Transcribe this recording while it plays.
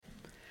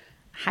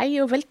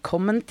Hei og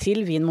velkommen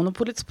til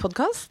Vinmonopolets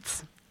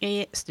podcast.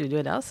 I studio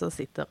I dag så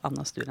sitter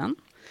Anna Stuland,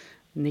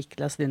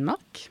 Niklas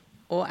Lindmark,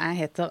 og jeg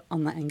heter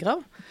Anna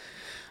Engrav.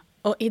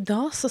 Og I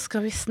dag så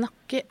skal vi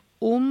snakke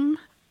om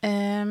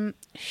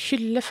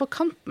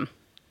hylleforkanten.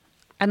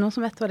 Det noen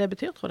som vet hva det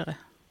betyr, tror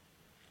dere?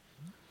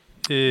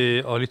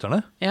 Av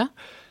lytterne? Ja.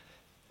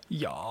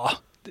 Ja,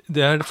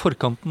 det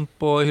forkanten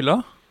på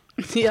hylla.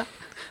 Ja.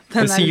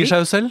 Det sier seg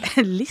jo selv.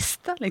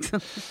 Lista,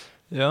 liksom.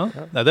 Ja,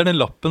 nei, det den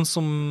lappen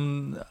som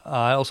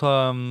altså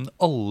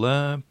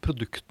alle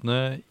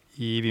produktene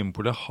I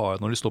Vinmonopolet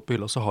har, når de står på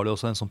hylla, så har de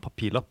også en sånn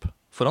papirlapp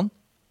foran.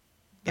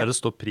 Der det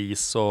står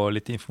pris og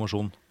litt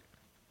informasjon.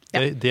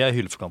 Det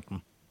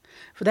hylleforkanten.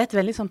 For det et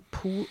veldig sånn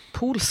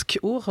polsk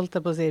ord, holdt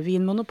jeg på å si.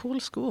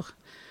 Vinmonopolsk ord.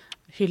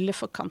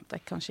 Hylleforkant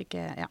kanskje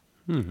ikke, ja.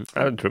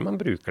 Jeg tror man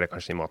bruker det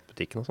kanskje I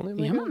matbutikken og sånn.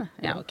 Gjør man det?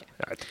 Ja, ok.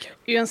 Jeg vet ikke.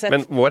 Uansett.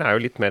 Men vår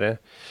jo litt mer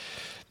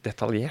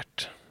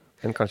detaljert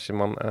enn kanskje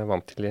man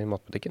vant til I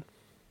matbutikken.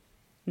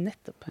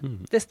 Nettopp.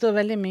 Det står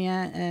veldig mye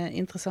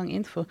interessant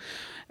info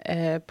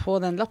på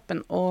den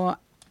lappen, og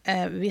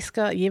vi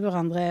skal gi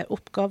hverandre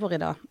oppgaver I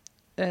dag.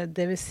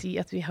 Det vil si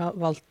at vi har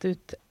valgt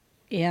ut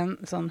en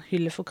sånn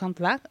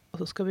hylleforkant hver,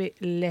 og så skal vi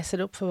lese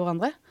det opp for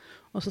hverandre,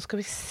 og så skal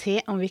vi se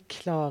om vi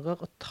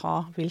klarer å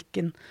ta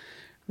hvilken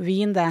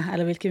vin det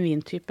eller hvilken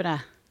vintype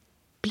det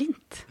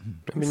blindt.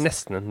 Det blir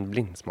nesten en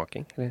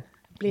blindsmaking, eller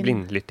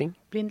blindlytting.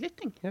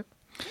 Blindlytting, ja.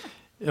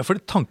 Ja, for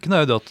tanken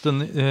jo det at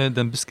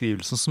den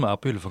beskrivelsen som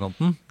på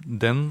hylleforkanten,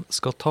 den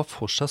skal ta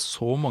for seg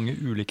så mange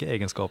ulike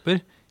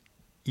egenskaper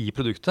I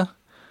produktet,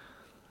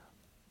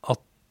 at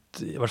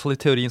I hvert fall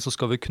I teorien så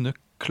skal vi kunne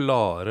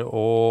klare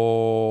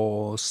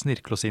å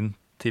snirkle oss inn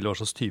til hva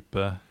slags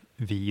type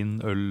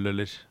vin, øl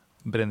eller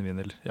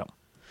brennevin eller ja,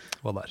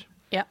 hva det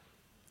Ja,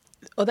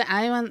 og det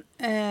jo en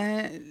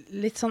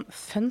litt sånn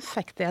fun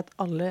fact det at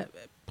alle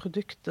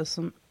produkter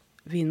som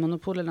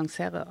Vinmonopolet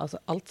lanserer, altså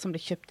alt som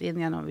blir kjøpt inn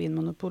gjennom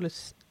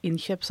Vinmonopolets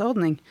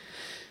innkjøpsordning,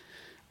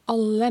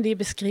 alle de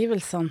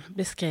beskrivelsene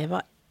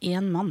beskrevet av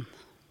en mann,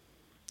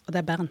 og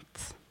det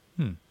Bernt.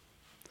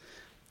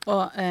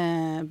 Og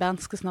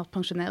Bernt skal snart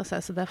pensjonere seg,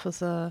 så derfor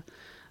så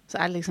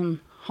det liksom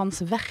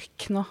hans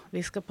verk nå.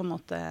 Vi skal på en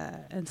måte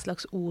en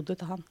slags ode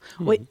til han.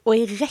 Og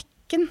I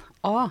rekken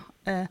av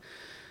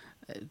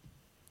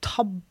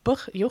tabber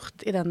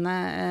gjort I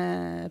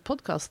denne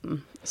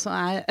podcasten, så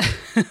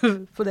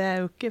for det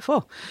jo ikke få,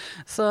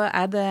 så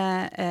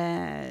det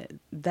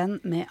den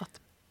med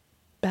at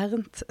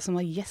Bernt, som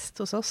var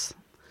gjest hos oss,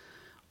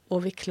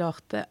 og vi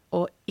klarte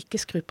å ikke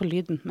skru på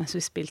lyden mens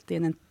vi spilte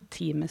inn en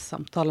times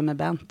samtale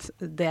med Bernt,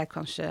 det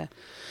kanskje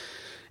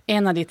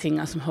en av de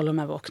tingene som holder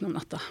meg våken om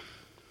natta.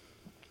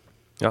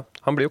 Ja,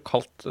 han blir jo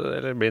kalt,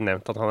 eller blir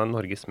nevnt at han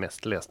Norges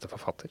mest leste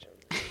forfatter.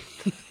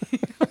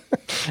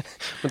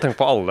 Men tenk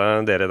på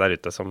alle dere der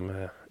ute som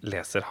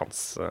leser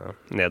hans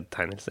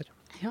nedtegnelser.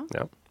 Ja.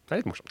 Ja, det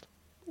litt morsomt.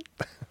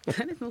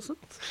 Det litt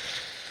morsomt.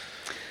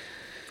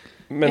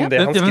 Men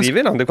det han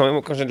skriver, du kan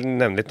jo kanskje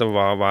nevne litt om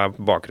hva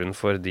bakgrunnen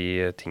for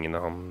de tingene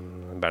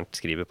Bernt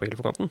skriver på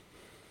hylleforkanten.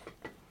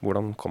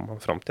 Hvordan kom han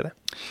fram til det?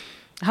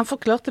 Han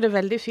forklarte det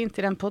veldig fint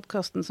I den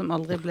podcasten som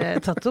aldri ble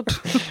tatt opp.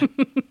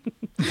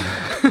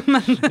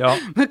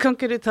 men kan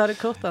ikke du ta det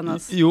kort,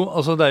 Anders? Jo,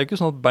 altså det jo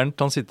ikke sånn at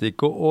Bernt han sitter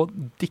ikke og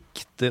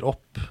dikter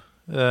opp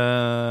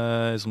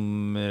liksom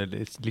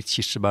litt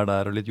kirsebær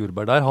der og litt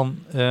jordbær der.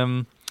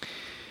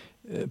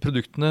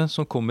 Produktene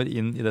som kommer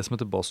inn I det som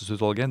heter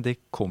basisutvalget,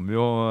 det kommer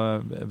jo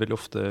veldig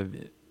ofte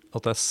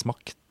at det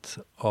smakt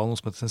av noe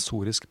som heter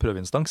sensorisk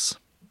prøveinstans.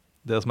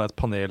 Det som et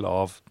panel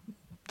av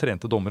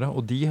trente dommere,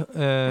 og de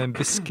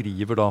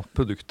beskriver da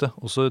produktet,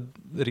 og så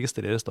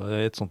registreres da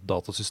I et sånt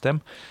datasystem,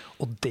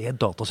 og det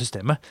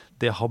datasystemet,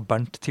 det har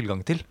Bernt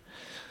tilgang til.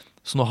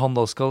 Så når han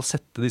da skal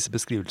sette disse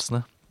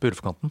beskrivelsene på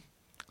hylleforkanten,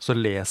 så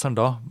leser han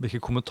da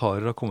hvilke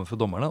kommentarer har kommet fra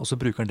dommerne, og så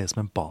bruker han det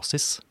som en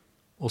basis,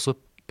 og så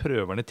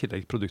prøver han I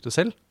tillegg produktet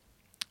selv,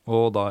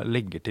 og da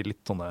legger til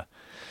litt sånne,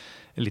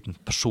 en liten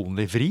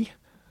personlig vri.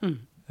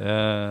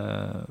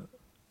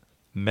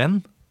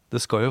 Men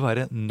det skal jo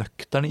være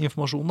nøkterne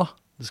informasjon da.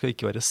 Det skal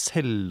ikke være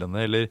selgende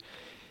eller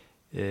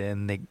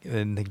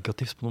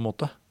negativt på noen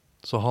måte.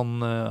 Så han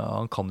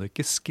kan jo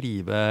ikke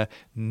skrive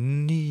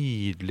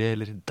nydelig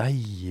eller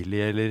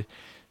deilig eller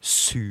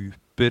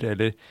super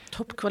eller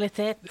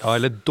toppkvalitet. Ja,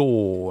 eller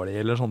dårlig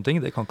eller sånne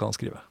ting. Det kan ikke han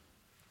skrive.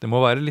 Det må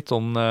være litt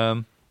sånn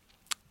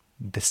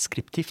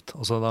deskriptivt.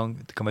 Altså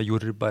det kan være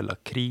jordbær,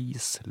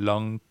 lakris,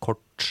 lang,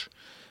 kort,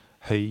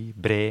 høy,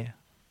 bred.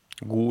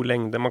 God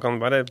lengde. Man kan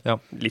være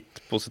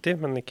litt positiv,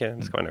 men ikke,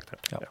 det skal være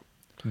nøktern. Ja.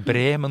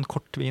 Bred, men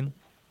kort vin.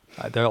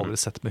 Nei, det har jeg aldri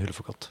sett med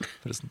hylleforkant,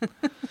 forresten.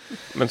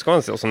 Men skal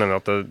man også nevne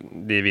at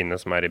de vinene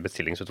som I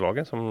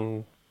bestillingsutvalget,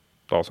 som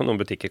da også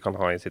noen butikker kan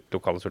ha I sitt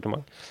lokale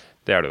sortiment,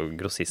 det det jo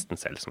grossisten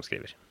selv som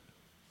skriver.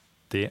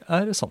 Det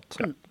sant.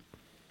 Ja.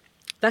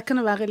 Der kan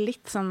det være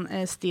litt sånn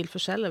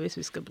stilforskjeller hvis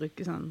vi skal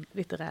bruke sånn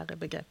litterære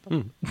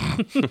begreper.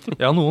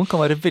 Ja, noen kan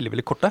være veldig,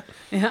 veldig korte.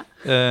 Ja.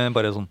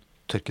 Bare sånn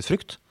tørket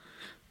frukt,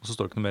 og så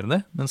står det ikke noe mer enn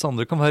det. Mens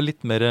andre kan være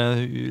litt mer...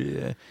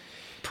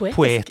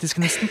 Poetisk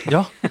nesten,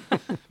 ja.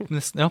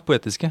 nesten, ja,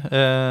 poetiske.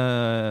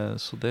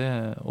 Så det,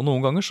 og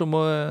noen ganger så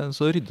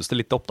ryddes det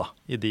litt opp da,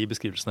 i de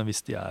beskrivelsene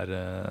hvis de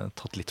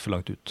tatt litt for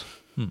langt ut.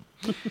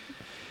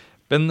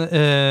 Men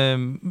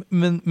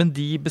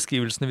de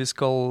beskrivelsene vi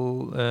skal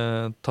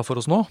ta for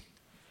oss nå,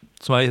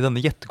 som i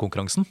denne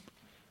gjettekonkurransen,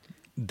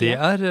 det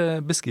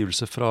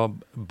beskrivelse fra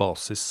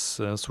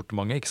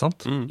basissortimentet, ikke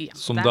sant? Ja,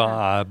 som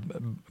da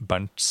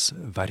Bernts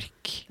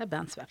verk. Det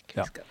Bernts verk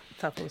vi skal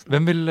ta for oss nå.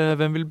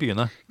 Hvem vil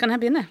begynne? Kan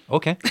jeg begynne?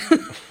 Ok.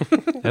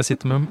 Jeg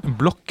sitter med en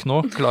blokk nå,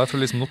 klar for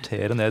å liksom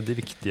notere ned de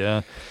viktige...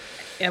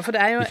 Ja, for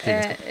det jo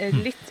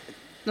litt...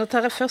 Nå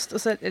tar jeg først, og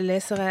så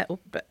leser jeg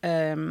opp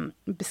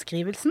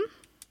beskrivelsen.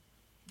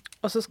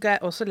 Og så skal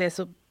jeg også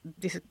lese opp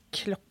disse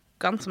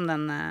klokkene som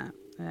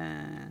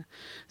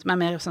som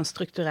mer sånn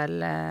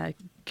strukturelle,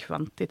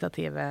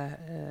 kvantitative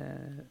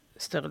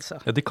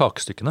størrelser. Ja, de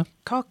kakestykkene.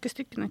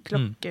 Kakestykkene,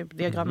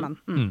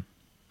 klokkediagrammene.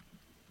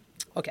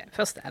 Ok,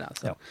 først det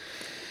altså. Ja.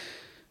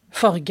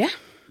 Farge,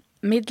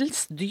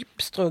 middels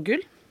dyp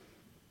strågull.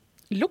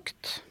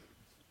 Lukt,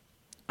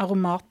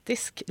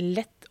 aromatisk,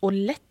 lett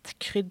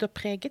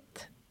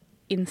krydderpreget.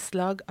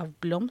 Innslag av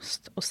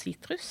blomst og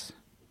sitrus.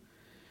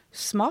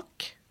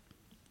 Smak,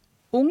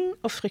 ung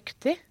og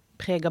fruktig,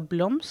 preget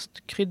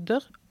blomst,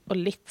 krydder og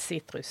litt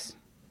sitrus.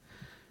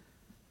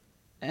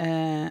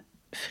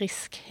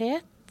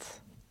 Friskhet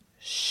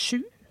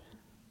 7.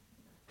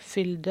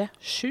 Fylde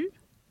 7.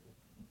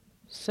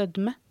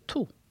 Sødme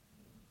 2.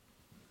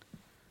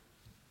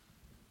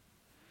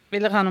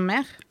 Vil dere ha noe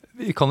mer?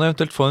 Vi kan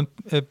eventuelt få en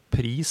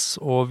pris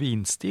og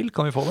vinstil,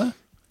 kan vi få det?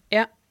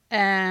 Ja,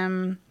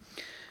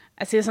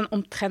 jeg sier sånn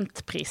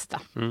omtrent pris da.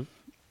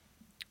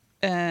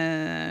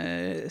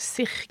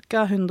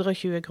 Cirka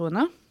 120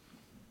 kroner.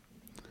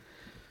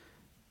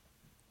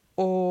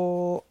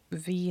 Og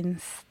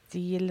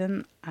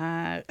vinstilen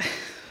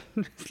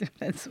det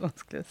er så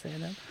vanskelig å se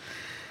den.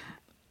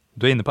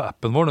 Du inne på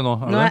appen vår nå?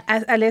 Nå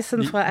jeg leser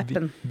den fra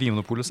appen.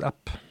 Vinmonopolets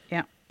app.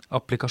 Ja.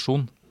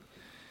 Applikasjon.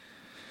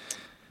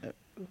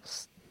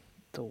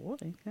 Står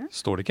ikke?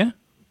 Står det ikke?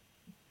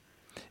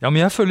 Ja, men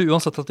jeg føler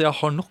uansett at jeg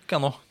har nok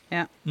jeg nå.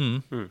 Ja.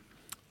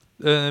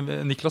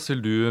 Niklas,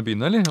 vil du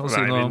begynne, eller?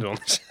 Nei,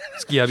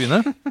 skal jeg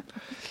begynne?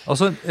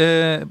 Altså,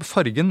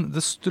 fargen,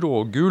 det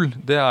strågul,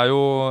 det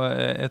jo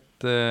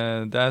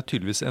det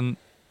tydeligvis en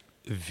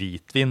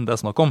hvitvin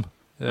det snakk om.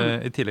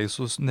 I tillegg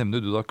så nevner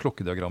du da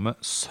klokkediagrammet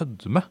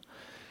sødme.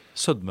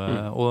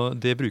 Og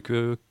det bruker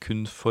vi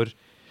kun for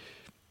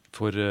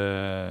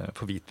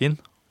hvitvin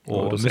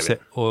og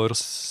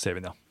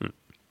rosévin, ja.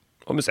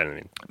 Og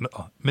musserendvin.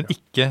 Men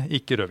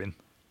ikke rødvin.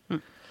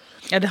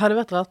 Ja, det hadde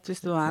vært rart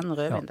hvis det var en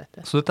rødvin,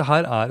 dette. Så dette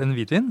her en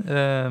hvitvin.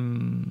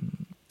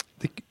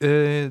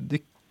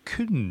 Det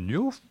kunne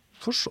jo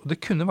det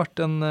kunne vært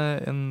en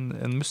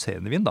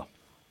musserendvin, da.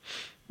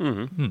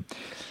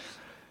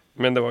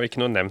 Men det var ikke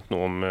noe nevnt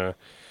noe om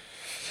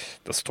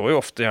det står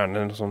jo ofte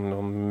gjerne sånn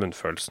om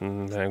munnfølelsen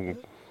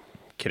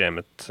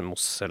kremet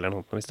moss eller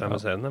noe hvis det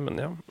musserende, men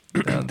ja,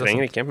 det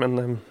trenger ikke, men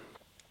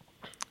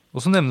og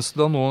så nevnes det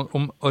da noe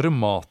om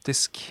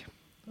aromatisk.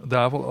 Det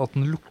at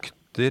den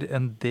lukter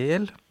en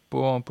del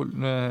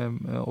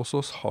og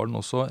så har den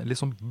også litt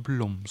sånn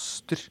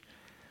blomster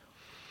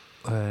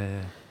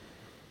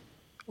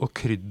og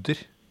krydder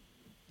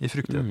i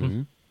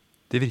fruktigheten.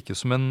 Det virker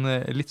som en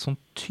litt sånn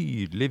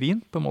tydelig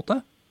vin, på en måte.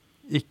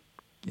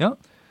 Ja.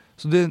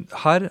 Så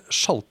her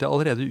sjalter jeg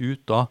allerede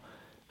ut da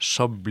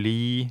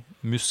Chablis,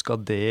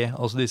 Muscadet,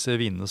 altså disse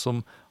vinene som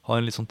har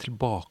en litt sånn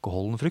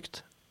tilbakeholden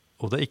frukt.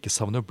 Og det ikke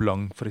Sauvignon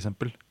Blanc, for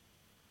eksempel.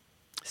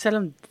 Selv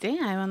om det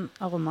jo en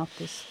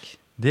aromatisk...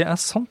 Det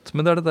sant,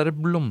 men det det der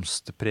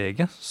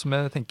blomsterpreget som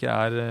jeg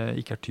tenker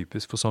ikke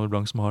typisk for Sauvignon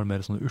Blanc, som har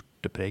mer sånn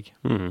urtepreg.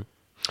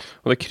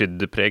 Og det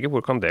krydderpreget,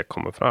 hvor kan det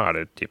komme fra?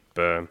 Det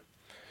type,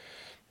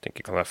 tenker,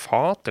 kan det være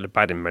fat, eller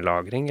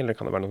bermelagring, eller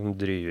kan det være noen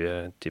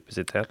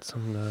druetypisitet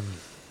som...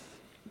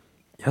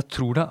 Jeg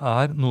tror det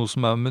noe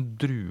som med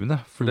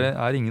druene, for det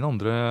ingen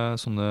andre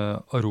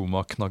sånne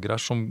aromaknagger her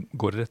som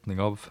går i retning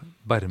av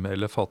berme-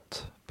 eller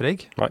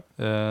fatpreg.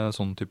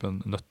 Sånn type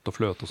nøtt og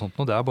fløte og sånt,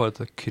 og det bare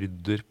et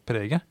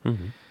krydderpreget.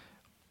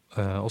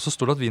 Og så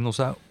står det at vinen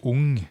også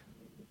ung.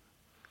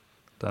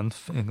 Det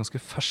en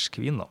ganske fersk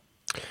vin, da.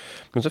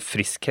 Men så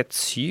friskhet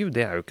 7,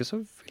 det jo ikke så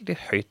veldig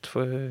høyt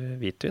for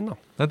hvitvin, da.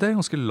 Nei, det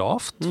ganske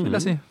lavt,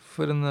 vil jeg si,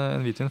 for en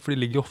hvitvin, for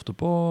de ligger ofte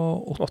på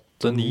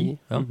 8-9.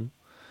 Ja.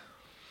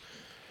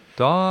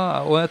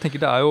 Og jeg tenker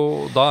da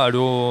det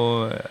jo,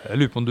 jeg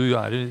lurer på om du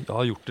har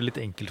gjort det litt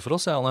enkelt for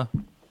oss, Anne.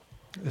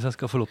 Hvis jeg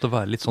skal få lov til å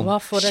være litt sånn kjekk. Hva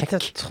får deg til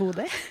å tro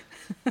det?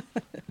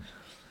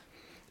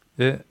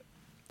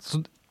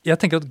 Så jeg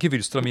tenker at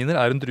gewürztraminer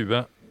en drue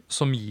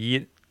som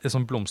gir et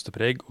sånn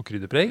blomsterpreg og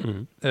krydderpreg,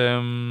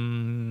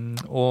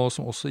 og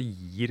som også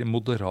gir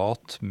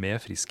moderat med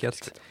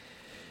friskhet.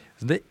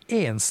 Så det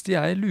eneste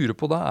jeg lurer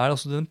på da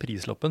altså den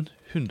prislappen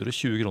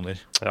 120 kroner.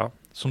 Ja.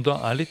 Som da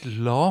litt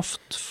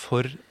lavt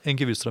for en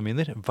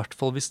gewürztraminer, i hvert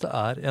fall hvis det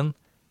en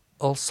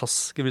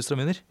Alsace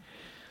gewürztraminer.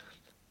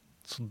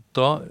 Så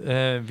da,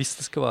 hvis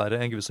det skal være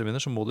en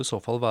gewürztraminer, så må det i så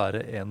fall være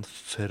en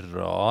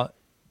fra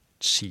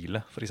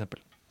Chile, for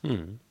eksempel.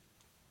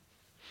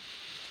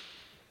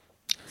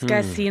 Skal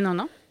jeg si noe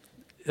nå?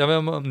 Ja,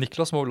 men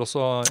Niklas må vel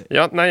også...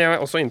 Ja, nei, jeg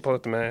er også inne på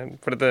dette med...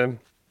 For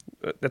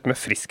dette med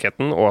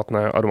friskheten og at den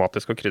er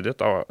aromatisk og krydret,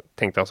 da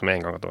tenkte jeg altså med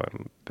en gang at det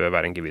bør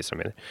være en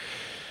gewürztraminer.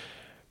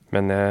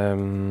 Men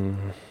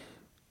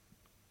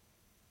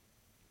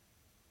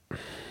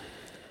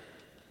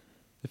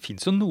det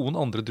finnes jo noen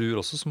andre druer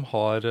også som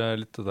har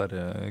litt det der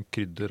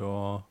krydder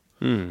og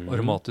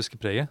aromatiske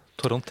preget.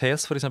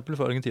 Torrontés for eksempel,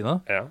 fra Argentina.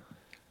 Ja.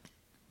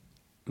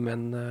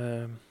 Men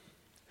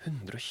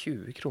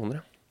 120 kroner,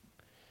 ja.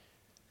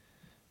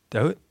 Det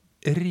er jo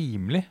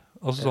rimelig,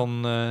 altså sånn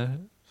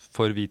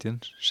for hvitvin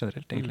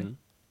generelt, egentlig.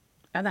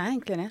 Ja, det er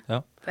egentlig det. Ja.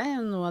 Det er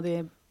jo noe av de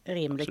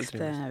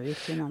rimeligste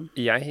hvitvinene.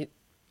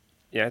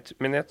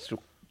 Men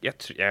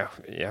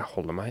jeg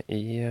holder meg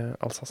i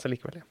Alsace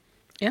likevel,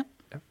 Ja.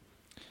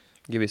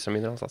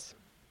 Gewürztraminer Alsace.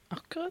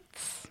 Akkurat.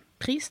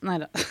 Pris?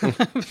 Neida.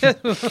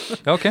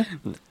 Ja, ok.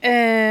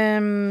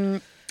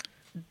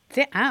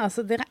 Det er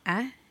altså, dere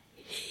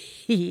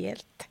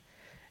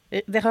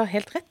har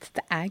helt rett.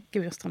 Det er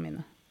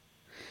gewürztraminer.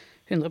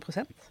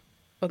 100%.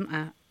 Og den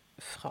er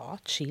fra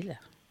Chile.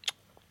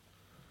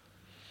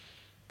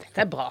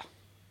 Dette er bra.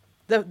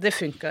 Det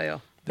funker jo.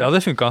 Ja,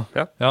 det funket.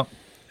 Ja.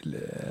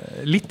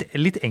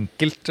 Litt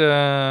enkelt,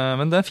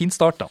 men det er en fin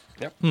start da.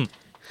 Ja.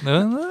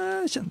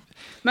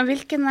 Men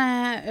hvilken,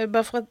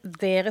 bare for at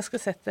dere skal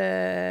sette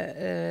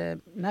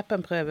ned på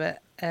en prøve,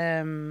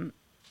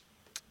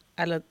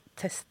 eller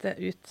teste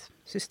ut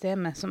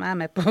systemet som er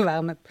med på å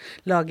være med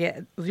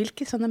lage,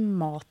 hvilke sånne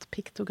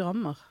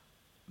matpiktogrammer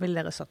vil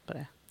dere satt på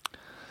det?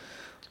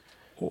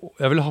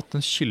 Jeg ville hatt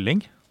en kylling.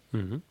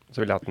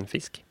 Så ville jeg hatt en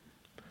fisk.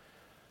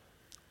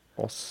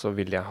 Og så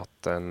ville jeg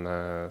hatt en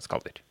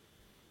skalldyr.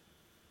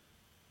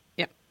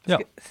 Ja.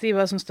 Skal jeg si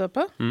hva som står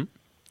på?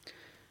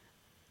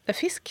 Det er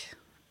fisk,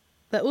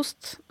 det er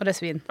ost, og det er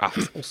svin. Ja,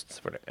 ost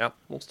selvfølgelig. Ja,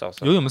 ost er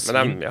også. Jo, men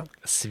svin, ja.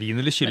 Svin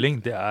eller kylling,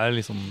 det er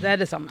liksom... Det er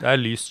det samme. Det er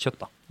lyst kjøtt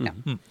da. Ja.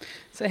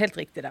 Så helt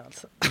riktig der,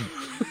 altså.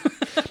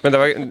 Men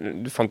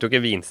du fant jo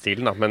ikke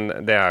vinstilen da, men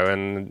det er jo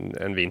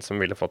en vin som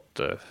ville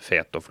fått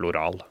fet og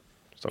floral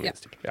som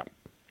vinstil. Ja.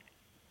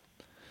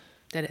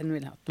 Det er det den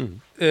vil ha.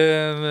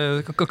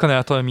 Kan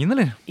jeg ta min,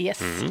 eller? Yes.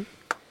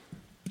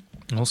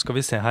 Nå skal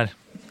vi se her.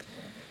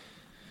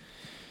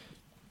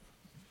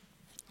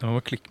 Jeg må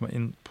klikke meg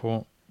inn på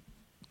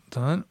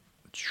der.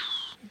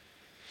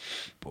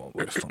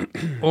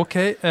 Ok,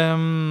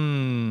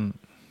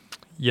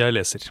 jeg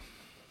leser.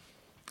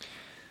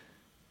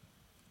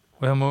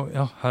 Og jeg må,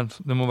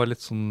 det må være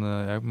litt sånn,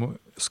 jeg må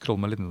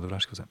scrolle meg litt nedover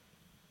her, skal vi se.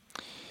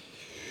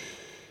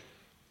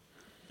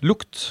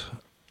 Lukt.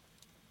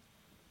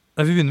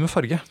 Nei, vi begynner med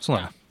farge, sånn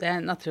er det. Det er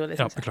naturlig,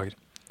 Ja, synes jeg. beklager.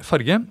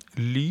 Farge,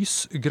 lys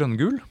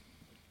grønngul.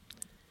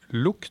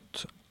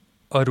 Lukt,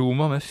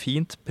 aroma med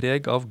fint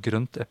preg av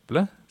grønt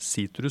eple,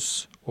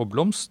 sitrus og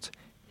blomst,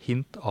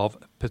 hint av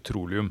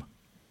petroleum.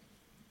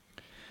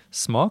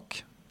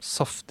 Smak,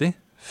 saftig,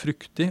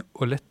 fruktig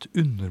og lett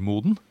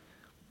undermoden,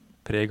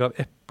 preg av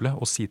eple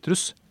og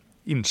sitrus,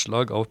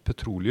 innslag av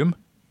petroleum,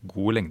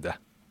 god lengde.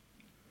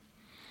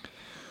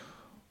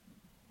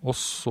 Og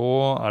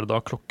så er det da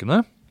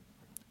klokkene.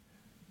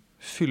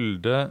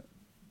 Fylde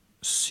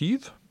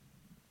 7,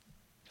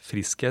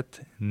 friskhet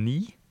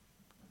 9,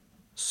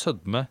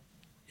 sødme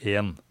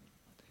 1.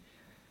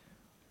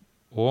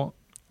 Og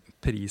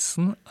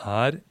prisen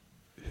er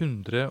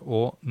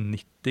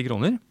 190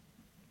 kroner.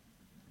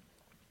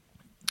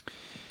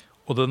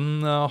 Og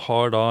den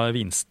har da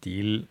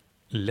vinstil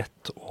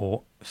lett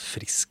og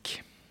frisk.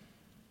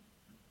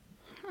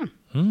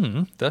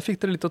 Der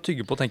fikk dere litt å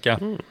tygge på, tenker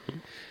jeg.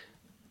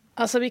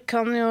 Altså, vi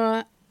kan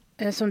jo,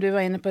 som du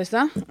var inne på i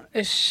sted,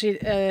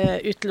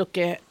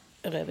 utelukke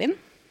rødvin.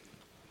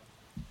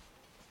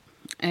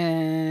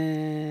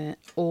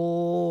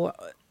 Og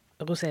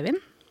rosévin,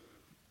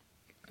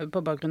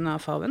 på bakgrunn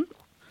av farven.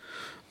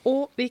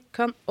 Og vi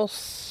kan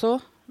også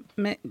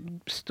med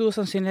stor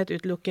sannsynlighet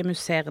utelukke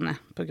muserene,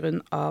 på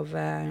grunn av,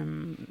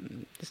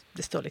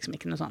 det står liksom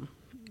ikke noe sånn,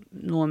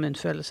 noe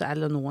munnfølelse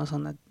eller noe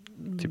sånne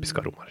Typiske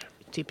aromaer.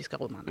 Typiske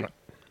aromaer.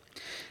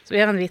 Så vi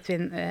har en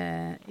hvitvin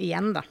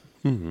igjen da.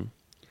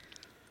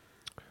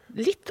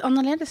 Litt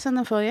annerledes enn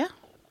den forrige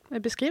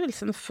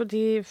beskrivelsen,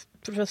 fordi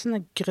for det første den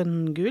er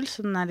grønngul,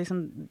 så den er liksom,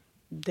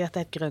 det at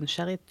det er et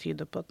grønnskjær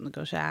tyder på at den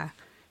kanskje er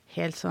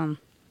helt sånn,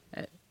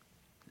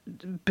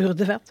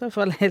 burde vært i hvert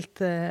fall helt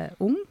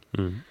ung.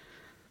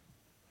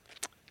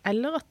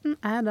 Eller at den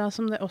er da,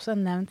 som det også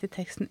er nevnt i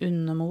teksten,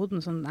 undermoden,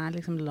 så den er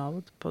liksom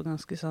lavd på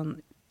ganske sånn,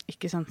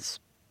 ikke sånn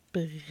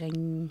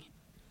sprengmodne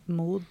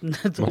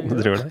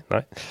druer.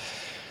 Nei.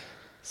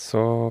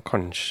 Så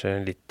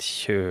kanskje litt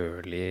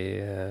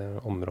kjølig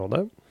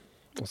område.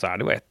 Og så er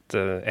det jo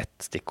et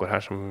stikkord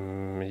her som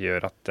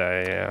gjør at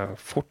jeg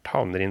fort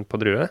havner inn på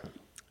drue.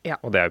 Ja.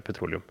 Og det er jo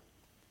petroleum.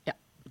 Ja,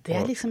 det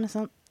er liksom en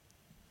sånn,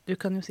 du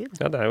kan jo si det.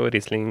 Ja, det er jo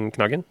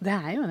Riesling-knaggen. Det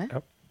er jo det.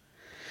 Ja.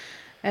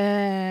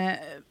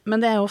 Men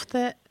det er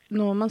ofte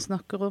noe man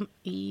snakker om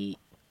i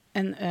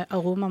en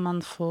aroma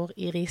man får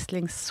i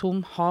Riesling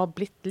som har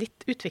blitt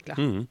litt utviklet.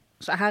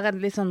 Så her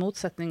det litt sånn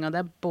motsetninger.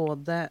 Det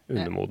både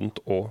Undermodent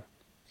og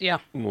ja.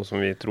 noe som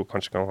vi tror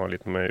kanskje kan ha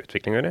litt med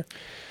utvikling å gjøre.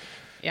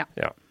 Ja.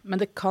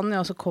 Men det kan jo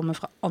også komme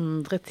fra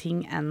andre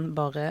ting enn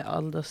bare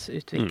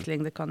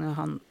aldersutvikling. Det kan jo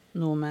ha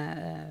noe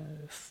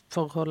med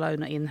forholdet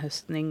under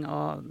innhøstning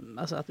og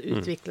altså at det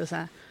utvikler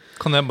seg.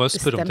 Kan jeg bare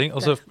spørre om ting?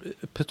 Altså,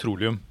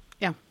 petroleum.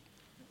 Ja.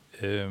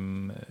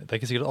 Det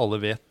ikke sikkert at alle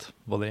vet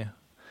hva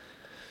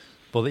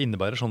det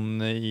innebærer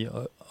sånn i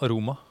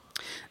aroma.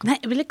 Nei,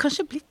 jeg ville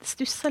kanskje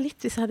stusset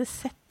litt hvis jeg hadde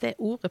sett det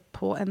ordet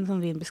på en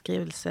sånn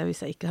vinbeskrivelse,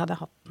 hvis jeg ikke hadde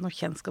hatt noe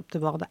kjennskap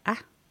til hva det er.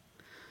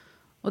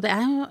 Og det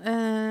er jo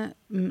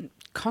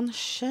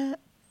kanskje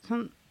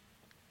sånn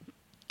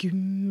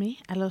gummi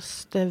eller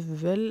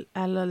støvel,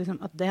 eller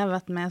liksom at det har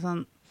vært mer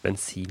sånn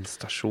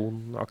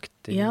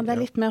bensinstasjonaktig. Ja, det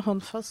litt mer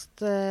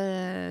håndfast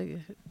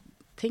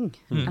ting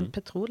enn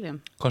petroleum.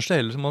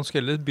 Kanskje man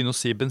skal heller begynne å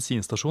si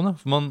bensinstasjon,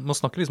 for man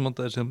snakker liksom at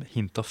det sånn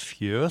hint av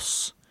fjøs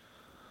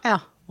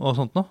og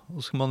sånt nå.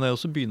 Og så skal man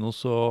også begynne å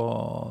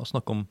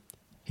snakke om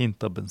hint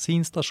av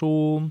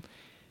bensinstasjon,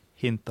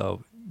 hint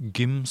av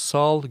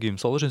gymsal.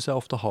 Gymsaler synes jeg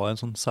ofte har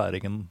en sånn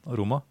særegen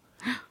aroma.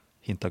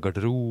 Hint av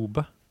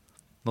garderobe.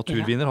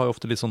 Naturviner har jo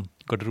ofte litt sånn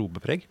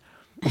garderobepreg.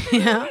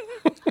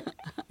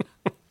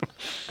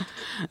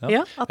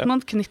 Ja, at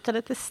man knytter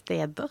det til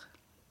steder.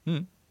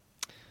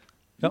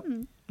 Ja.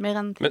 Mer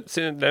enn Men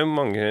det jo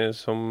mange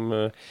som,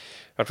 i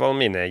hvert fall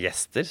mine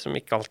gjester, som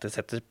ikke alltid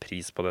setter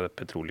pris på det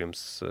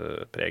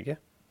petroleumspreget.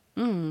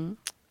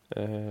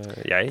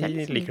 Jeg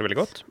liker det veldig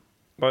godt.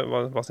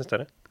 Hva synes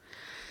dere?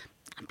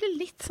 Jeg blir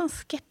litt sånn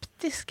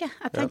skeptiske.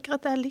 Jeg tenker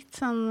at det litt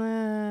sånn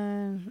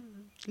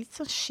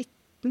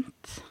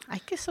skittent.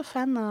 Jeg ikke så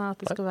fan av at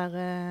det skal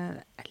være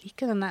jeg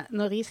liker denne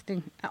når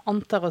Riesling jeg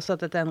antar også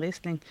at dette en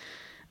Riesling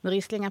når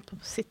Riesling på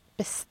sitt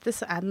beste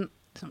så den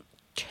sånn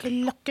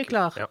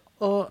klokkeklar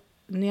og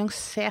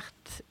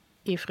nyansert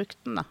i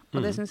frukten da. Og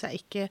det synes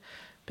jeg ikke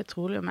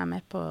petroleum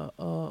med på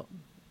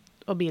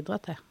å bidra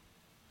til.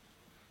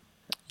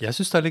 Jeg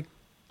synes det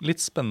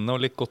litt spennende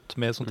og litt godt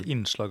med et sånt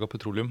innslag av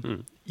petroleum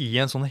i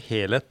en sånn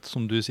helhet,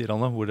 som du sier,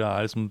 Anne, hvor det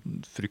liksom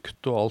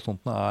frukt og alt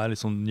sånt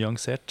litt sånn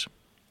nyansert.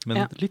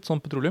 Men litt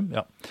sånn petroleum,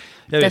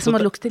 Det som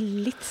å lukte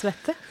litt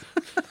svette.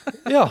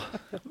 Ja,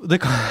 det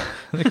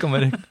kan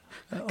være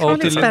av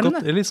og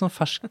til litt sånn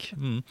fersk.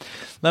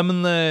 Nei, men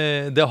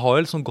det har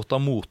jo liksom gått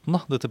av moten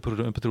da, dette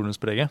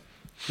petroleumspreget.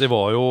 Det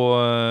var jo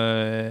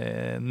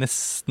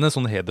nesten en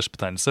sånn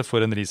hedersbetegnelse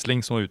for en Riesling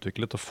som var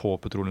utviklet å få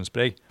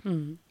petroleumspreg.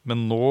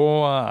 Men nå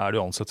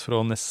det jo ansett for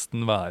å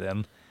nesten være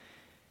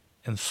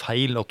en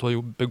feil, at du har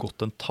jo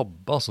begått en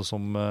tabbe altså,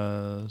 som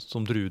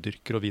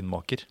druedyrker og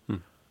vinmaker.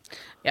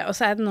 Ja, og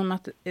så det noe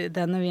med at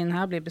denne vinen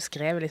her blir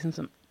beskrevet liksom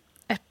som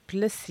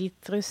eple,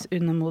 sitrus,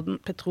 undermoden,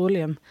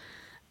 petroleum.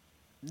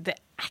 Det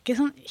ikke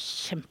sånn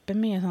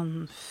kjempemye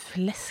sånn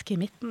flesk i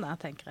midten der,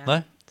 tenker jeg.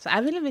 Nei. Så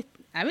jeg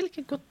vil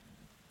ikke gått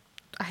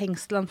av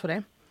hengslene for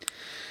det.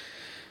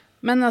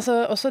 Men altså,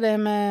 også det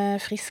med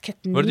friskhet.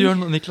 Hva det du gjør,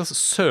 Niklas?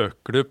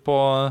 Søker du på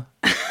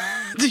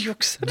Du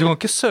jukser. Du kan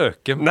ikke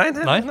søke. Nei.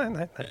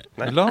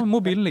 La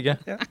mobilen ligge.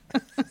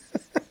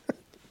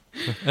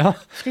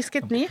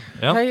 Friskhet 9,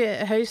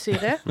 høy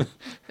syre.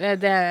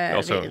 Det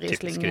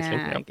Riesling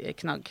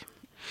knagg.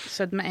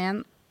 Sødme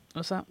 1,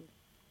 og så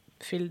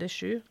fylde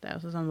 7. Det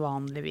også sånn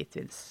vanlig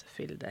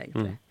hvitvinsfylde,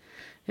 egentlig.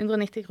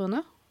 190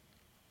 kroner.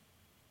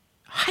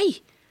 Hei!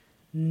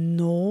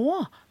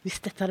 Nå!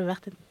 Hvis dette hadde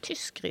vært en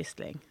tysk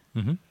Riesling.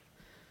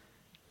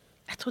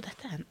 Jeg tror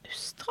dette en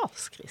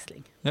australsk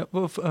Riesling. Ja,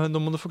 nå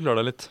må du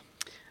forklare deg litt.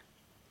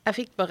 Jeg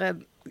fikk bare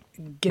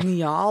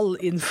genial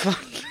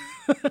innfall.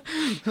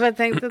 For jeg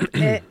tenkte at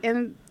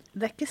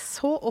det ikke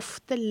så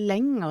ofte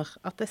lenger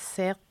at jeg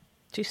ser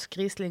tysk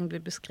Riesling bli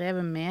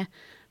beskrevet med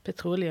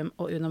petroleum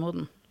og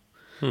undermoden.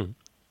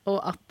 Og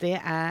at det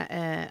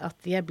at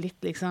de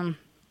blitt liksom,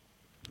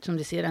 som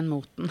de sier, den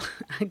moten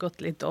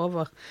gått litt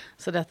over.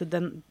 Så det at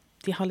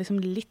de har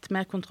liksom litt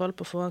mer kontroll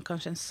på å få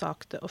kanskje en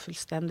sakte og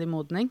fullstendig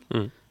modning,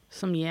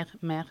 som gir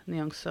mer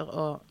nyanser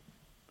og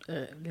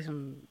liksom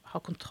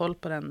har kontroll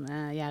på den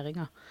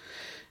gjæringa.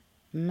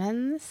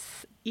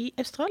 Mens i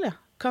Australia,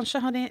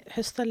 kanskje har de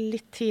høstet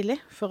litt tidlig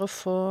for å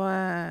få,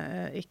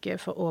 ikke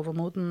for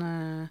overmoden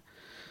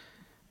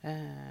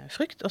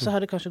frukt, og så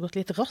har det kanskje gått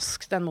litt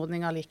raskt den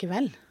modningen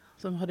likevel.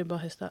 Så har de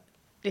bare høstet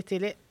litt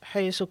tidlig,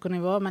 høye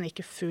sukkernivå, men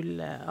ikke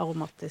full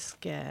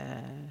aromatisk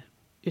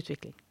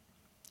utvikling.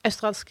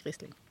 Australsk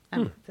Riesling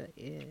mitt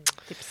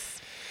tips.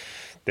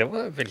 Det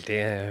var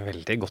veldig,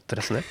 veldig godt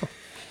resonert på.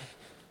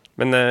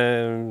 Men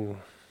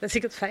det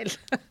sikkert feil.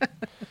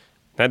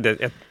 Nei,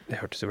 det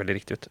hørtes jo veldig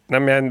riktig ut.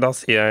 Nei, men da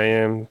sier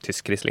jeg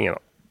tysk Riesling da.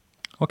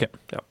 Ok,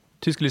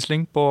 tysk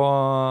Riesling på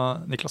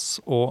Niklas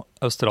og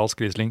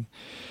australsk Riesling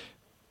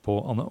på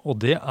Anne.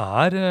 Og det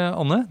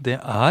Anne, det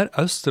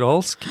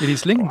australsk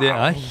Riesling. Det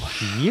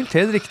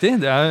helt riktig.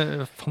 Det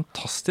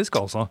fantastisk,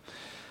 altså.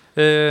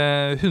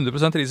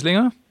 100% Riesling,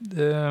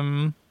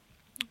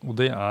 og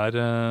det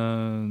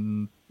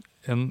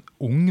en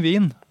ung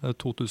vin,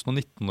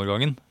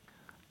 2019-årgangen.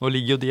 Nå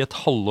ligger jo de et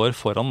halvår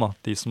foran da,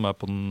 de som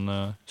på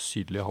den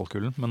sydlige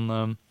halvkulen,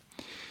 men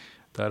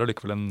Det er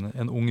allikevel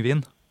en ung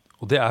vin.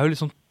 Og det er jo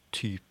liksom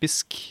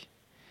typisk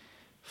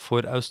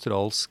for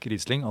australsk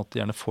Riesling at de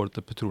gjerne får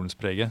dette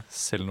petroleumspreget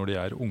selv når de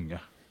er unge.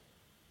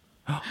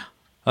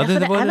 Ja,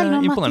 det var vel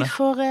noe med imponerende. at de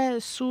får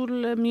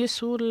mye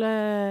sol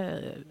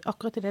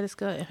akkurat i det de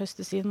skal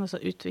høstes inn, og så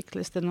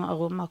utvikles det noen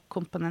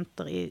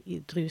aromakomponenter i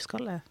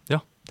drueskallet. Ja,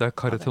 det er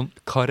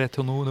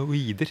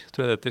karotenoider,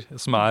 tror jeg det heter,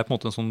 som er på en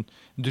måte en sånn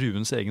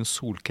druens egen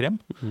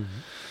solkrem,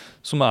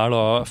 som er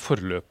da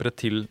forløpere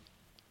til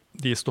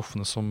de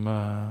stoffene som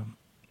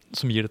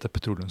gir dette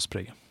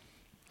petroleumspreget.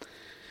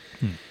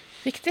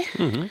 Riktig.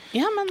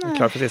 Ja, men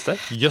Klar for siste?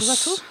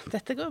 Jøss,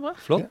 dette går bra.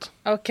 flott.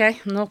 Ok,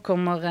 nå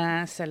kommer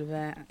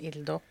selve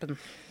ilddåpen.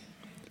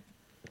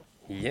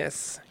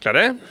 Yes.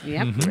 Klare?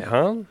 Ja.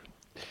 Ja.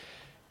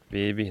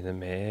 Vi begynner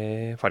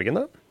med fargen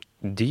da.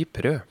 Dyp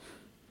rød.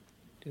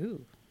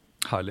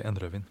 Herlig, en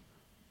rødvin.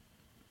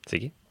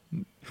 Sikker?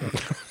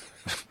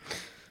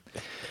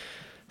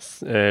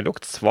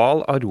 Lukt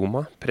sval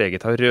aroma,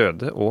 preget av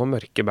røde og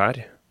mørke bær,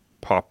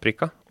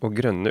 paprika og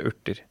grønne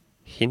urter,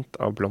 hint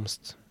av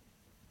blomst.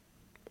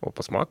 Og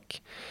på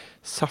smak,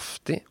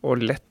 saftig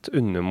og lett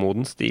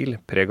undermoden stil,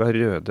 preg av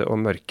røde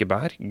og mørke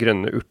bær,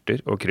 grønne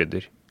urter og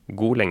krydder.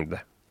 God lengde.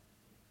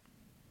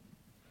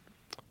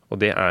 Og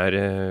det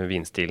er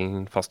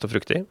vinstilen fast og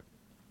fruktig.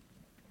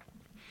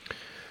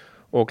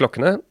 Og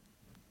klokkene,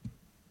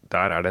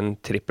 der er det en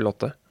trippel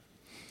 8.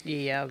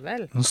 Ja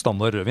vel. En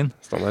standard rødvin.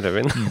 Standard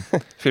rødvin.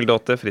 Fylde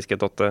 8,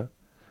 friskhet 8,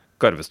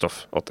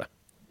 garvestoff 8.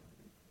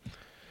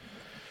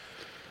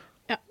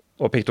 Ja.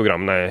 Og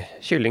piktogrammene er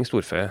kylling,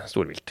 storfe,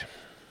 storvilt.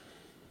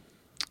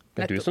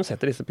 Det er du som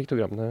setter disse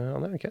piktogrammene,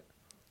 Anne, ikke?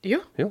 Jo.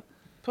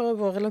 På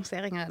våre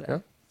lanseringer, eller? Ja.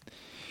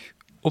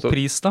 Og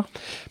pris da?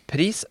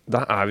 Pris,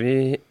 da er vi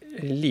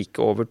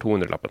like over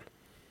 200-lappen.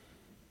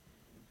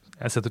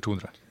 Jeg setter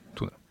 200.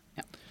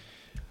 Ja.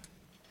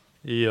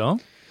 Ja.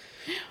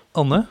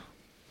 Anne?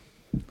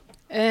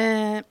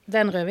 Det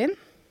er en rødvin.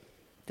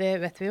 Det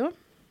vet vi jo.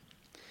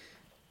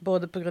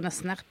 Både på grunn av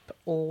snerp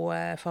og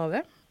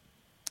farve.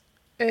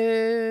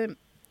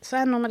 Så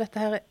er det noe med dette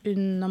her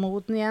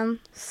undermoden igjen.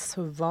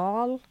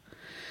 Sval.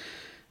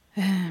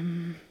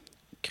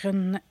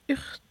 Grønne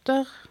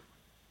urter.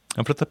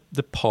 Ja, for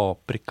det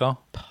paprika,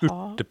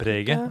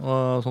 urtepreget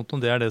og sånt,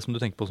 og det er det som du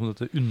tenker på som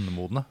dette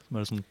undermodne, som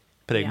er det sånn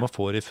preg man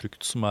får i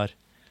frukt som er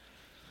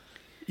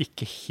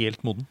ikke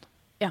helt moden.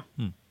 Ja,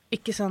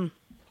 ikke sånn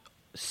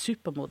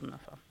supermoden i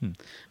hvert fall.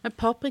 Men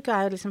paprika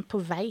er jo liksom på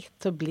vei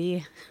til å bli,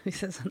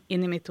 hvis jeg sånn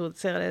inni mitt hode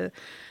ser det,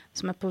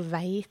 som er på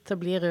vei til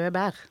å bli røde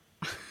bær.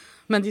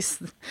 Men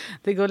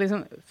det går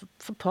liksom,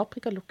 for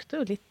paprika lukter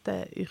jo litt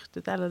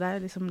urtet, eller det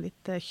er liksom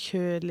litt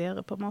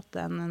kjøligere på en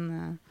måte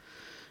enn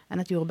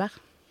et jordbær.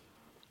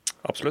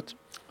 Absolutt.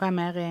 Og er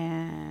mer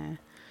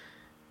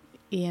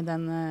i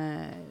den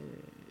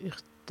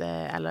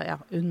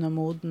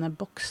undermodne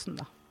boksen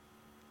da.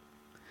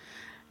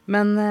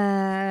 Men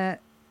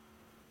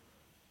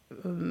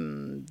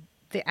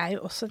det er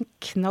jo også en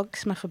knagg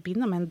som jeg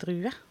forbinder med en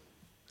drue.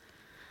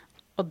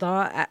 Og da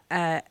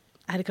er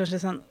det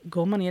kanskje sånn,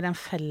 går man i den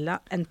fella,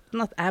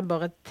 enten at jeg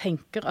bare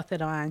tenker at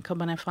det da er en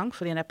Cabernet Franc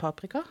fordi det er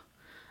paprika,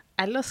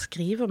 eller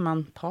skriver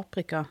man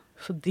paprika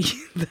fordi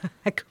det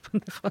er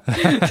Cabernet Franc.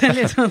 Det er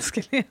litt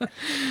vanskelig.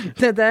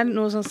 Det er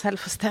noe sånn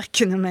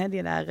selvforsterkende med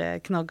de der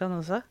knaggene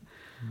også.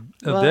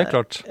 Ja, det er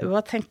klart.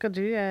 Hva tenker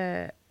du,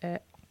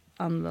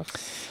 Anders?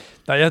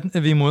 Nei,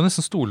 vi må jo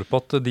nesten stole på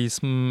at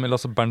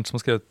Bernt som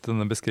har skrevet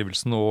denne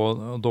beskrivelsen,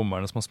 og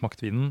dommerne som har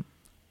smakt vinen,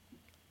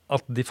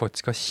 at de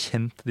faktisk har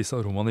kjent disse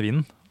aromaene i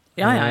vinen.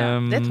 Ja,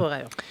 det tror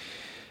jeg jo.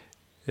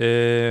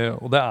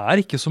 Og det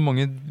er ikke så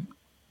mange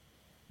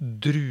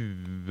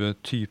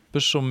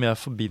druetyper som jeg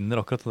forbinder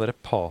akkurat det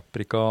der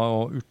paprika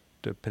og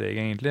urtepreg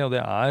egentlig, og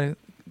det er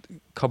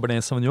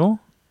Cabernet Sauvignon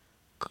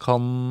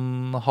kan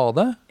ha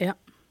det,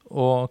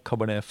 og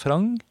Cabernet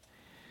Franc.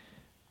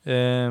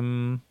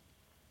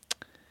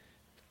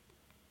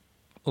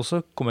 Og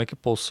så kommer jeg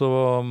ikke på så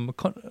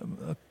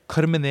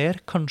Carmener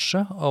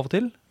kanskje av og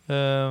til.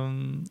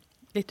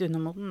 Litt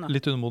undermoden da.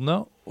 Litt undermoden,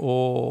 ja.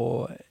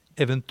 Og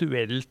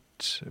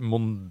eventuelt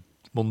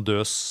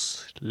mondøs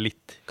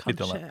litt.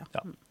 Kanskje, litt,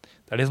 ja.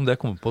 Det er liksom det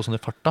jeg kommer på sånn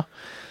i farta.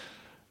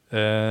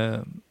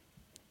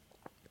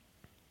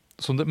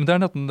 Men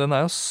den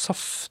er jo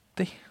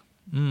saftig.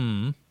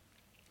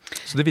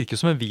 Så det virker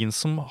som en vin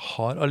som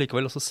har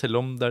allikevel, altså selv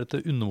om det er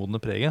dette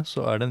undermodne preget, så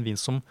er det en vin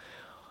som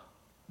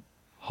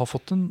har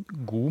fått en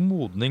god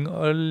modning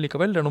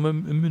allikevel. Det er noe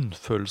med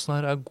munnfølelsen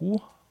her er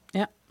god.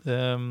 Ja.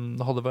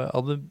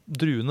 Hadde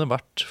druene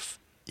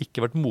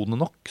ikke vært modne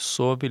nok,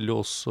 så ville jo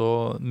også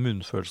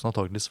munnfølelsen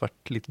antageligvis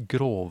vært litt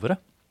grovere.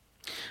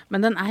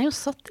 Men den er jo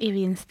satt i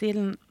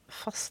vinstilen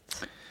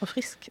fast og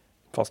frisk.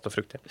 Fast og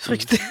fruktig.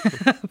 Fruktig.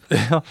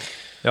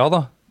 ja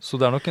da, så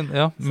det er nok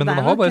men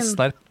den har bare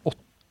snerp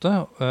 8,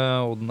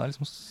 og den er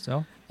liksom,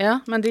 Ja,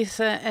 men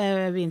disse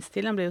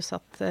vinstilene blir jo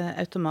satt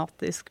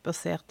automatisk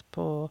basert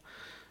på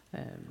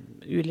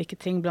ulike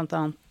ting, blant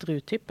annet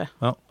druetype.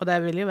 Ja. Og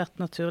det ville jo vært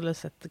naturlig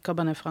å sette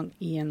Cabernet Franc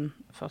i en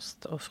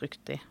fast og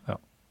fruktig. Ja.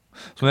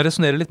 Så jeg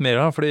resonerer litt mer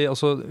da, fordi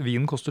altså,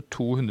 vinen koster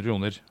 200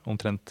 kroner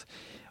omtrent.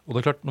 Og det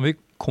er klart, når vi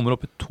kommer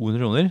opp i 200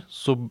 kroner,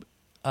 så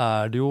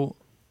er det jo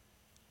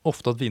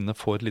ofte at vinene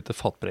får et lite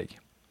fatpreg.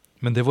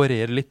 Men det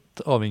varierer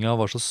litt avhengig av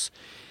hva slags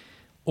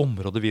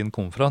område vinen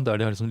kommer fra, der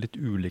de har liksom litt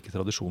ulike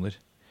tradisjoner.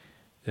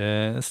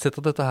 Sett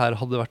at dette her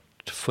hadde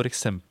vært for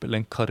eksempel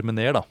en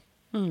Carmener da,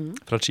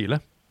 fra Chile,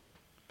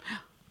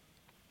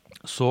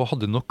 så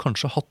hadde de nok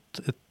kanskje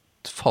hatt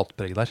et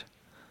fatpreg der.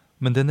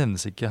 Men det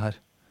nevnes ikke her.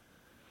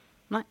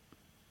 Nei.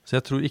 Så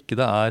jeg tror ikke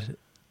det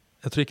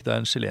er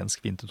en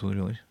chilensk vin til 200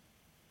 kroner.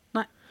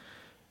 Nei.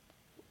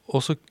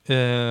 Også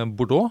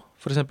Bordeaux,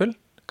 for eksempel,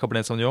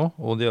 Cabernet Sauvignon,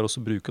 og de har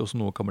også bruker også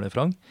noe Cabernet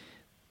Franc.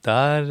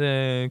 Der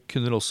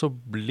kunne det også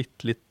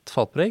blitt litt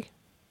fatpreg.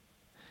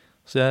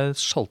 Så jeg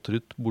sjalter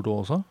ut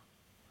Bordeaux også.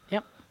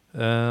 Ja.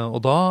 Og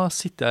da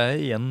sitter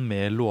jeg igjen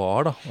med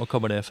Loire da, og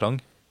Cabernet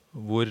Franc,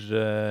 hvor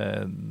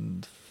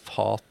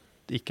fat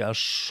ikke er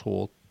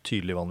så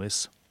tydelig vanligvis.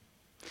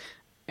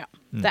 Ja,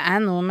 det er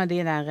noe med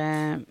de der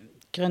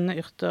grønne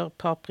urter,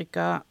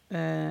 paprika,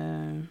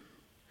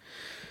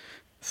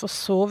 for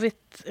så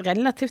vidt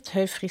relativt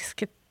høy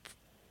friskhet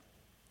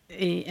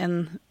i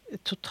en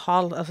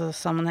total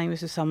sammenheng,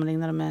 hvis du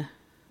sammenligner det med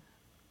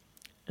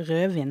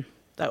rødvin.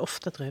 Det er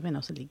ofte at rødvin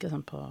også ligger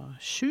sånn på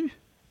 7.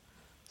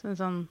 Så en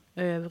sånn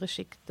øvre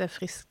skikt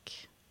frisk,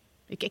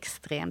 ikke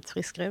ekstremt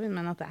frisk rødvin,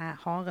 men at det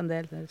har en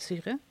del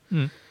syre.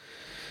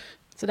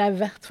 Så det er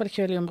i hvert fall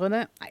kjølig område.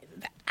 Nei,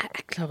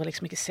 jeg klarer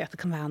liksom ikke å se at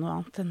det kan være noe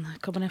annet enn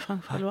Cabernet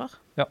Franc fra Loire.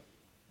 Ja.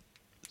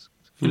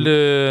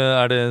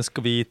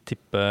 Skal vi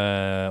tippe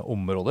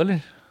området, eller?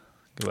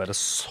 Skal det være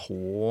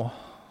så...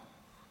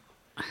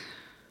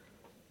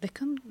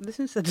 Det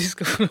synes jeg du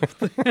skal få lov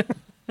til.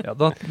 Ja,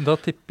 da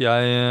tipper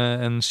jeg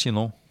en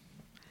Chinon.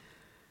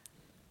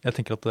 Jeg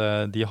tenker at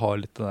de har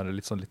litt,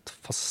 litt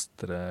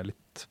fastere,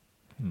 litt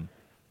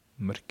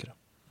mørkere.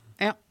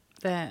 Ja,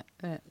 det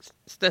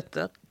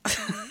støtter.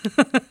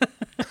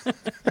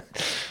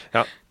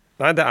 Ja,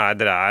 nei, det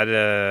er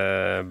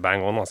bang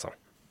on, altså.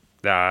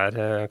 Det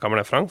er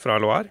Cabernet Franc fra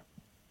Loire.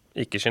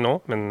 Ikke Chinon,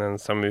 men en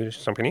Saumur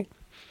Champigny.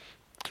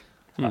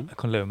 Jeg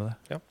kan leve med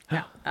det.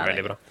 Ja.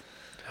 Veldig bra.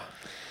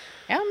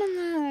 Ja, men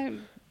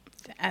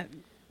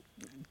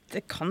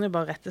det kan jo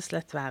bare rett og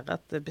slett være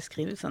at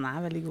beskrivelsene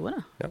er veldig gode,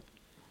 da. Ja.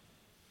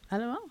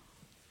 Eller hva?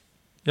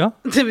 Ja.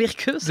 Det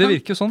virker jo sånn. Det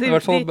virker jo sånn, i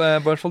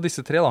hvert fall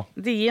disse 3 da.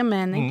 Det gir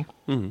mening.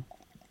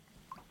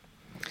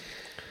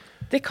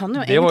 Det kan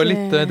jo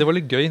egentlig... Det var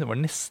litt gøy, det var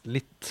nesten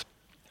litt...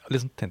 Jeg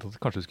liksom tenkte at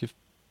kanskje vi skulle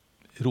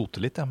rote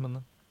litt, ja,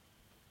 men...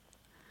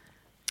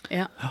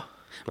 Ja.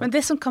 Men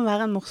det som kan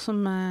være en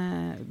morsom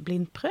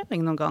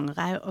blindprøving noen ganger,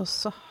 er jo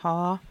også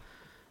ha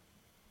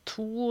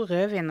 2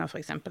 rødviner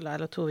for eksempel,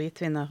 eller 2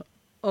 hvitviner,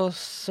 og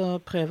så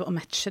prøve å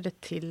matche det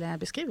til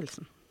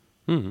beskrivelsen.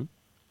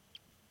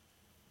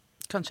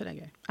 Kanskje det er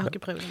gøy. Jeg har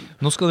ikke prøvd det.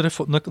 Nå skal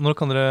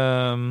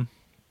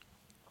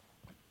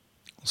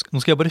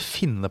jeg bare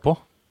finne på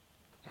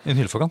en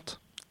hylleforkant.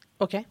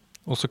 Ok.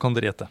 Og så kan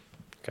dere gjette.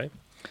 Ok.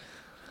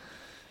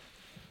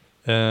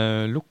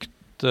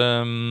 Lukt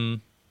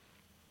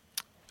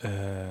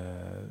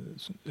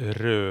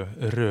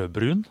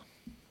rødbrun.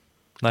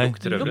 Nei,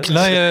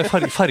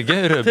 farge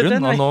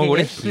rødbrun. Nå går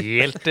det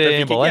helt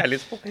i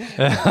ballet.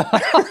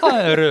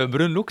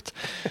 Rødbrun lukt.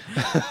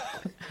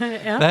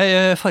 Ja. Nei,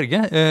 farge.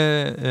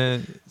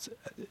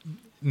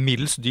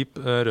 Middels dyp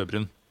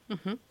rødbrun.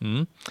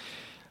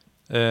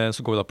 Så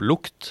går vi da på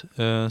lukt.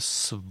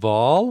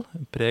 Sval,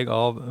 preg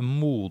av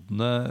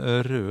modne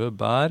røde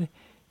bær,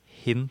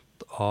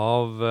 hint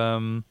av,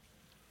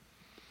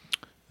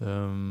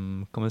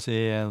 kan vi si,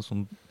 en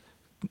sånn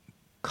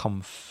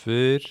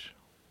kamfer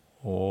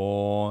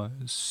og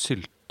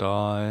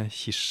sylta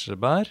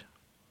kirsebær,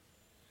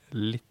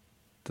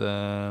 litt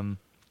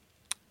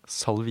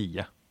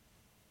salvie.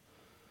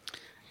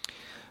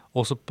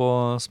 Også på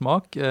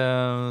smak,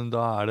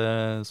 da er det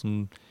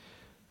sånn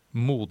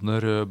modne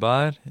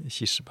rødbær,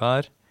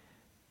 kirsebær,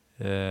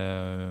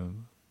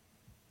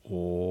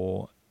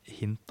 og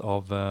hint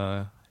av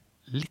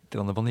litt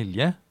grann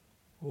vanilje,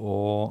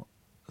 og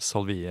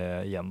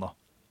salvie igjen da.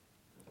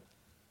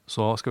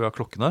 Så skal vi ha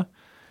klokkene.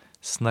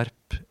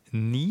 Snerp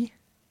 9,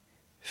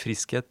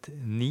 friskhet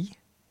 9,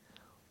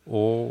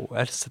 og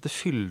jeg setter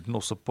fylden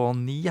også på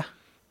 9.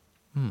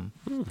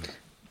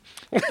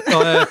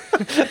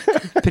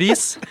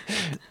 Pris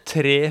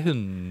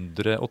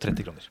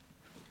 330 kroner.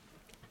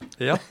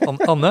 Ja,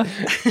 Anne?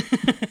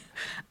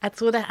 Jeg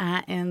tror det er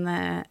en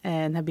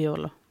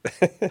Nebbiolo.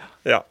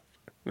 Ja.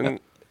 Men,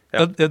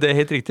 ja, det er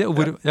helt riktig.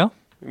 Hvorfor? Ja.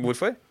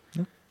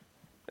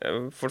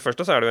 For det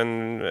første så er det jo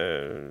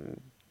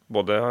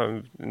både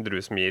en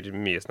drue som gir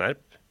mye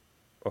snerp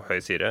og høy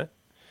syre.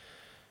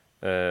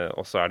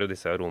 Og så er det jo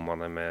disse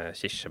aromaene med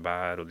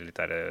kirsebær og de litt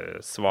der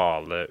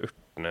svale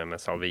urtene med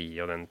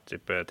salvie og den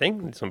type ting,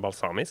 litt sånn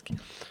balsamisk.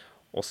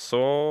 Og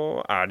så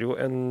er det jo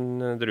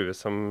en drue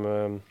som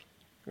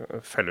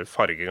feller ut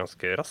farge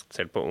ganske raskt,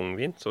 selv på ung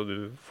vin, så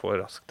du får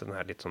raskt den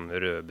her litt sånn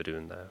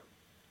rødbrune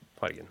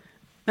fargen.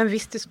 Men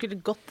hvis det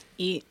skulle gått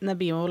i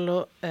Nebbiolo,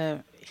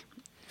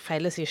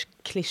 feil å si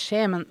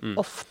klisjé, men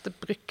ofte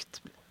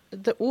brukt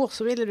det ord,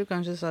 så ville du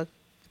kanskje sagt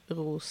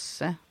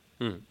rose,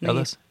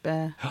 nype.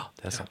 Ja,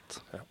 det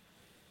sant. Ja.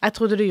 Jeg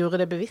trodde du gjorde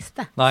det bevisst,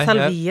 det. Nei,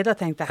 Salvie, da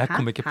tenkte jeg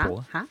kom ikke på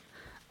det. Hæ?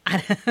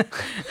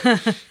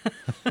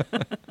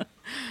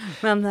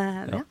 Men,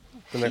 ja.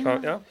 Men det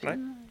kan, ja, nei.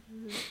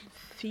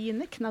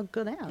 Fine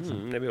knagger det, altså.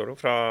 Nebbiolo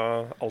fra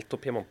Alto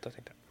Piemonte,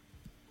 tenkte jeg.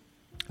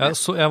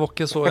 Jeg var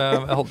ikke så,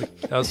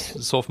 jeg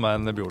så for meg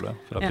en Nebbiolo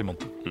fra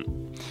Piemonte.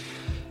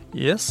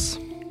 Yes.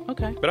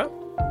 Ok. Bra.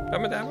 Ja,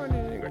 men det var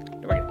greit.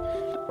 Det var gøy.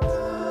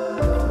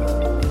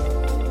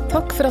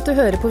 Takk for at du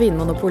hører på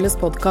Vinmonopolets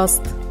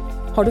podcast.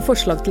 Har du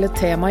forslag til et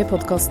tema i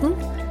podcasten?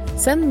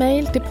 Send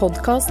mail til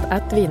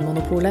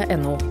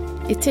podcast@vinmonopolet.no.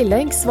 I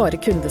tillegg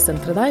svarer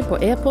kundesenteret deg på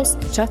e-post,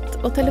 chat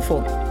og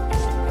telefon.